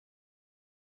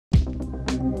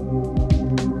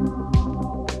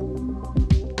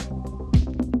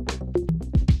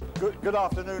Good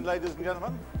afternoon, ladies and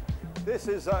gentlemen. This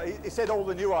is, he said all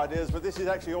the new ideas, but this is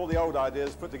actually all the old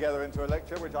ideas put together into a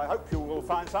lecture, which I hope you will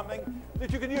find something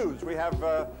that you can use. We have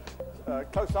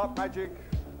close-up magic,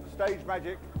 stage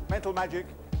magic, mental magic,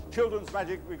 children's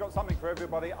magic. We've got something for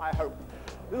everybody, I hope.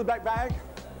 Little black bag,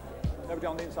 nobody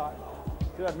on the inside.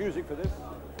 Should have music for this.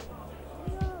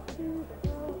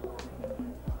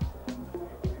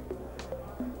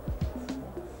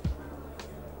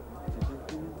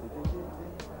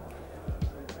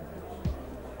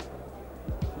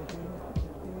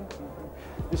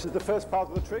 This is the first part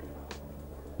of the trick.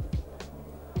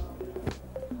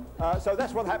 So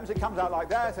that's what happens. It comes out like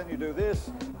that, and you do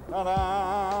this.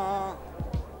 Ta-da!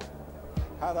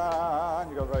 Ta-da!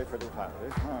 And you got a very pretty time.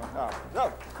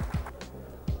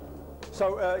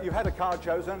 So you had a card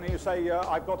chosen, and you say,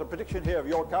 I've got a prediction here of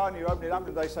your card, and you open it up,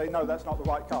 and they say, no, that's not the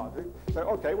right card. So,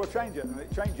 okay, we'll change it. And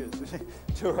it changes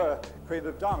to Queen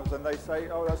of Diamonds, and they say,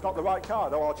 oh, that's not the right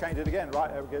card. Oh, I'll change it again.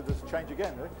 Right, I'll give this a change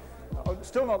again. Oh,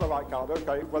 still not the right card.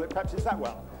 Okay, well, perhaps it's that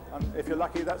one. And if you're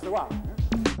lucky, that's the one.